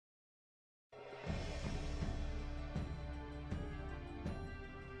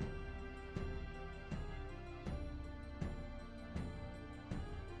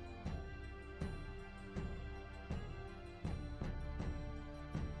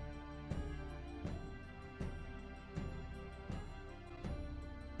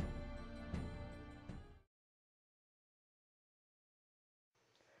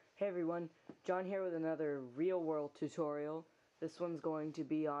Hey everyone, John here with another real-world tutorial. This one's going to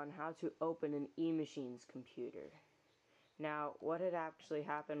be on how to open an eMachine's computer. Now, what had actually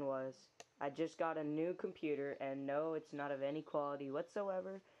happened was, I just got a new computer, and no, it's not of any quality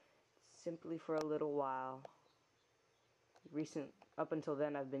whatsoever, simply for a little while. Up until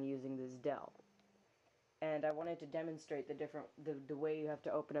then I've been using this Dell. And I wanted to demonstrate the way you have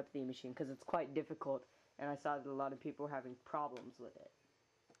to open up the eMachine, because it's quite difficult, and I saw that a lot of people were having problems with it.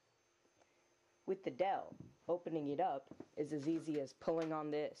 With the Dell, opening it up is as easy as pulling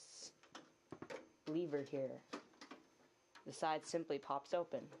on this lever here. The side simply pops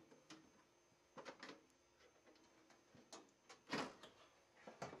open.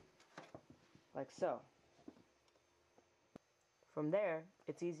 Like so. From there,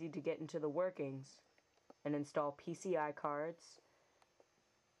 it's easy to get into the workings and install PCI cards,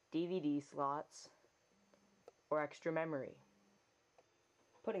 DVD slots, or extra memory.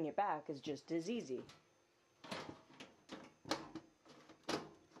 Putting it back is just as easy.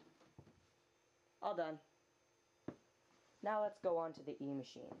 All done. Now let's go on to the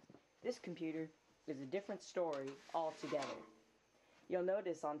eMachine. This computer is a different story altogether. You'll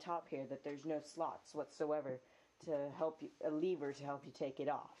notice on top here that there's no slots whatsoever to help you, a lever to help you take it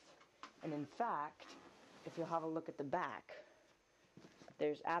off. And in fact, if you'll have a look at the back,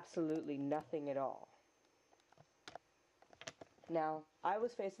 there's absolutely nothing at all. Now, I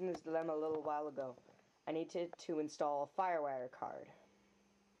was facing this dilemma a little while ago. I needed to install a FireWire card.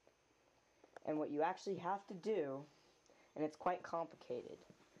 And what you actually have to do, and it's quite complicated,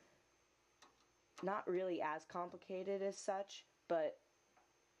 not really as complicated as such, but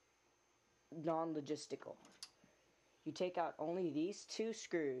non-logistical. You take out only these two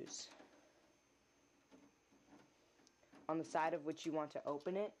screws on the side of which you want to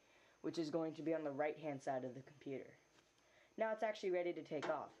open it, which is going to be on the right-hand side of the computer. Now it's actually ready to take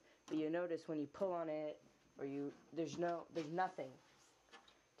off, but you notice when you pull on it, or there's nothing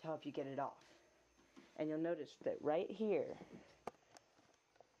to help you get it off. And you'll notice that right here,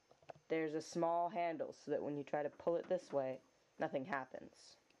 there's a small handle so that when you try to pull it this way, nothing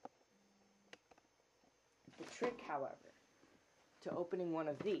happens. The trick, however, to opening one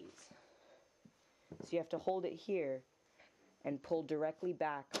of these, so you have to hold it here and pull directly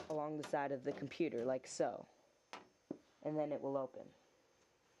back along the side of the computer, like so. And then it will open.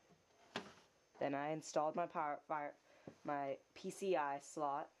 Then I installed my PCI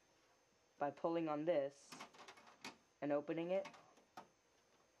slot by pulling on this and opening it.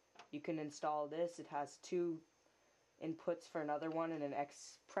 You can install this. It has two inputs for another one and an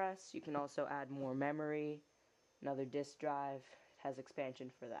express. You can also add more memory, another disk drive. It has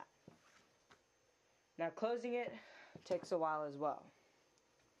expansion for that. Now closing it takes a while as well.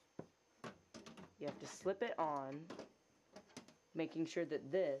 You have to slip it on, making sure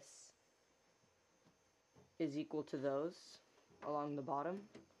that this is equal to those along the bottom.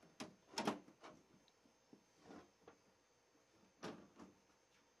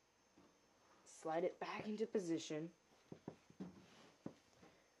 Slide it back into position.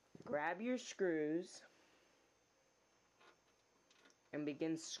 Grab your screws and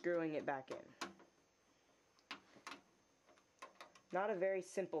begin screwing it back in. Not a very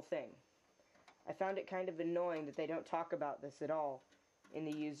simple thing. I found it kind of annoying that they don't talk about this at all in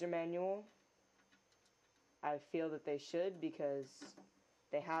the user manual. I feel that they should, because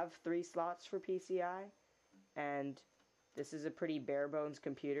they have 3 slots for PCI, and this is a pretty bare bones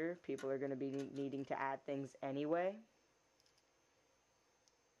computer. People are going to be needing to add things anyway.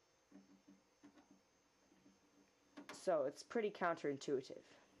 So it's pretty counterintuitive.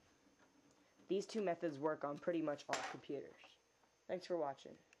 These two methods work on pretty much all computers. Thanks for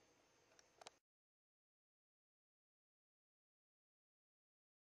watching.